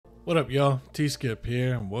What up, y'all? T-Skip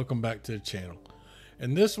here, and welcome back to the channel.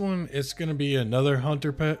 And this one, it's going to be another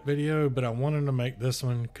hunter pet video, but I wanted to make this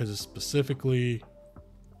one because it's specifically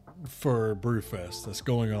for Brewfest that's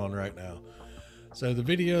going on right now. So the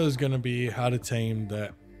video is going to be how to tame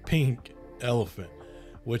that pink elephant,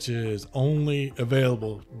 which is only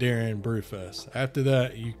available during Brewfest. After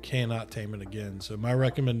that, you cannot tame it again. So my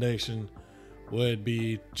recommendation would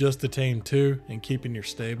be just to tame two and keep in your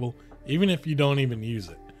stable, even if you don't even use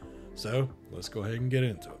it. So let's go ahead and get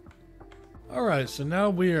into it. Alright, so now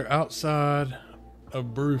we are outside of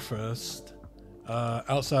Brewfest,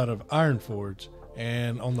 outside of Ironforge,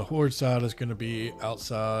 and on the Horde side is going to be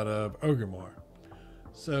outside of Orgrimmar.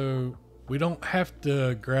 So we don't have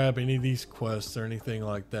to grab any of these quests or anything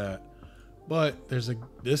like that, but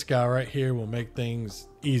this guy right here will make things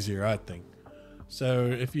easier, I think. So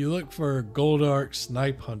if you look for Goldark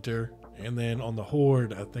Snipehunter, and then on the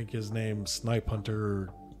Horde, I think his name's Snipehunter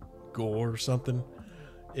Goro or something.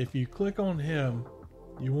 If you click on him,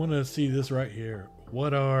 you want to see this right here.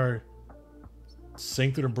 What are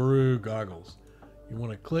Synthebrew Goggles? You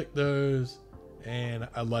want to click those, and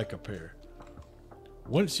I like a pair.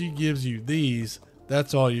 Once he gives you these,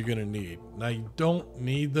 that's all you're going to need. Now you don't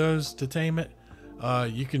need those to tame it.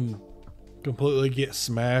 You can completely get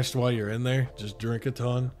smashed while you're in there. Just drink a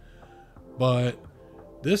ton. But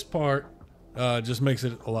this part just makes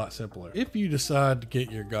it a lot simpler. If you decide to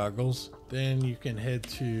get your goggles, then you can head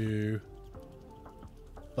to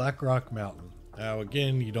Blackrock Mountain. Now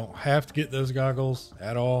again, you don't have to get those goggles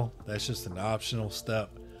at all. That's just an optional step.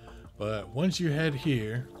 But once you head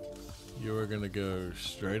here, you are going to go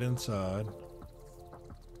straight inside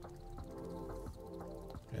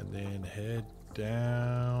and then head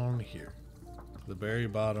down here to the very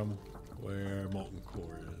bottom where Molten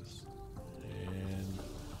Core is. And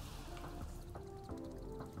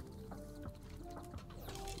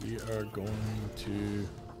we are going to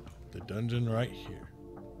the dungeon right here,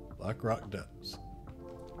 Blackrock Depths.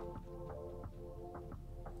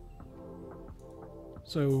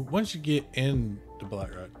 So once you get into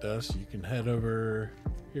Blackrock Depths, you can head over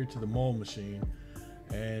here to the mole machine,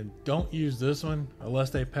 and don't use this one unless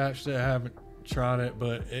they patched it. I haven't tried it,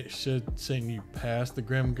 but it should send you past the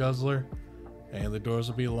Grim Guzzler and the doors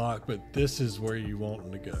will be locked. But this is where you want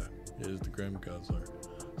them to go, is the Grim Guzzler.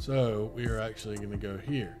 So we are actually going to go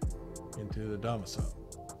here into the domicile.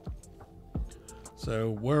 So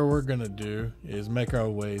where we're going to do is make our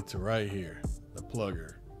way to right here, the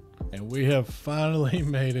plugger. And we have finally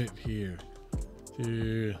made it here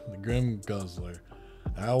to the Grim Guzzler.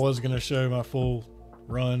 I was going to show my full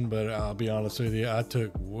run, but I'll be honest with you, I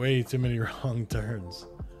took way too many wrong turns.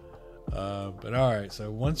 But alright, so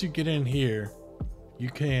once you get in here, you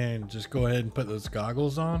can just go ahead and put those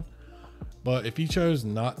goggles on. But if you chose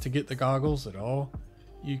not to get the goggles at all,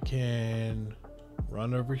 you can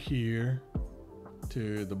run over here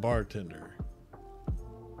to the bartender.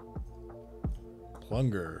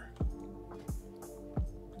 Plunger.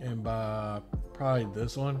 And buy probably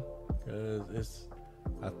this one, because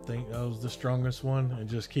I think that was the strongest one, and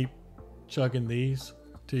just keep chugging these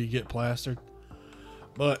till you get plastered.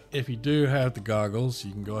 But if you do have the goggles,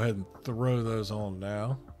 you can go ahead and throw those on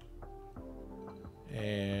now.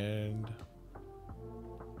 And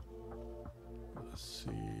let's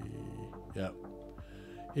see. Yep.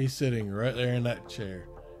 He's sitting right there in that chair.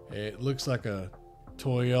 It looks like a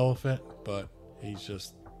toy elephant, but he's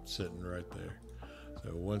just sitting right there.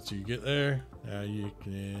 So once you get there, now you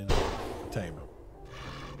can tame him.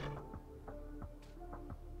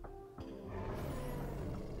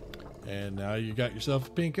 And now you got yourself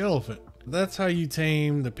a pink elephant. That's how you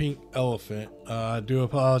tame the pink elephant. I do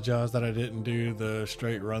apologize that I didn't do the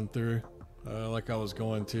straight run through like I was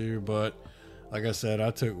going to, but like I said,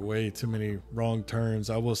 I took way too many wrong turns.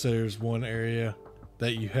 I will say there's one area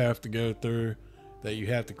that you have to go through, that you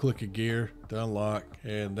have to click a gear to unlock,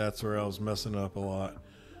 and that's where I was messing up a lot.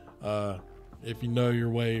 If you know your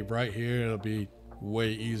way right here, it'll be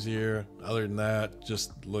way easier. Other than that,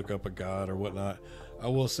 just look up a guide or whatnot. I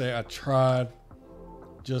will say I tried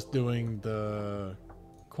just doing the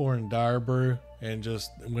corn dire brew, and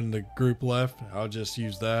just when the group left, I'll just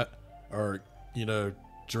use that, or you know,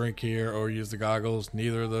 drink here or use the goggles.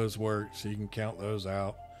 Neither of those work, so you can count those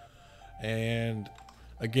out. And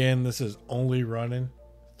again, this is only running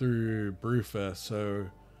through Brewfest, so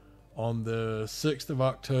on the 6th of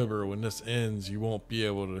October when this ends, you won't be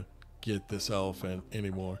able to get this elephant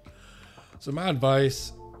anymore. So my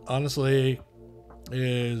advice, honestly,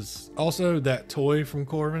 is also that toy from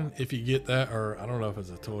Corbin. If you get that, or I don't know if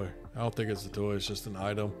it's a toy, I don't think it's a toy, it's just an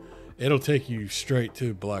item, it'll take you straight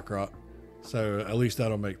to Blackrock. So at least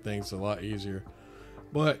that'll make things a lot easier.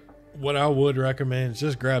 But what I would recommend is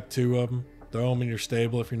just grab 2 of them, throw them in your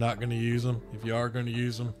stable if you're not going to use them. If you are going to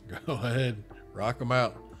use them, go ahead, rock them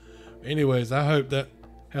out. Anyways, I hope that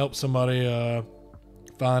helps somebody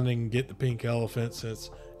find and get the pink elephant, since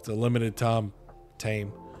it's a limited time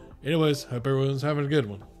tame. Anyways, hope everyone's having a good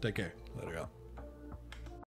one. Take care. Later, y'all.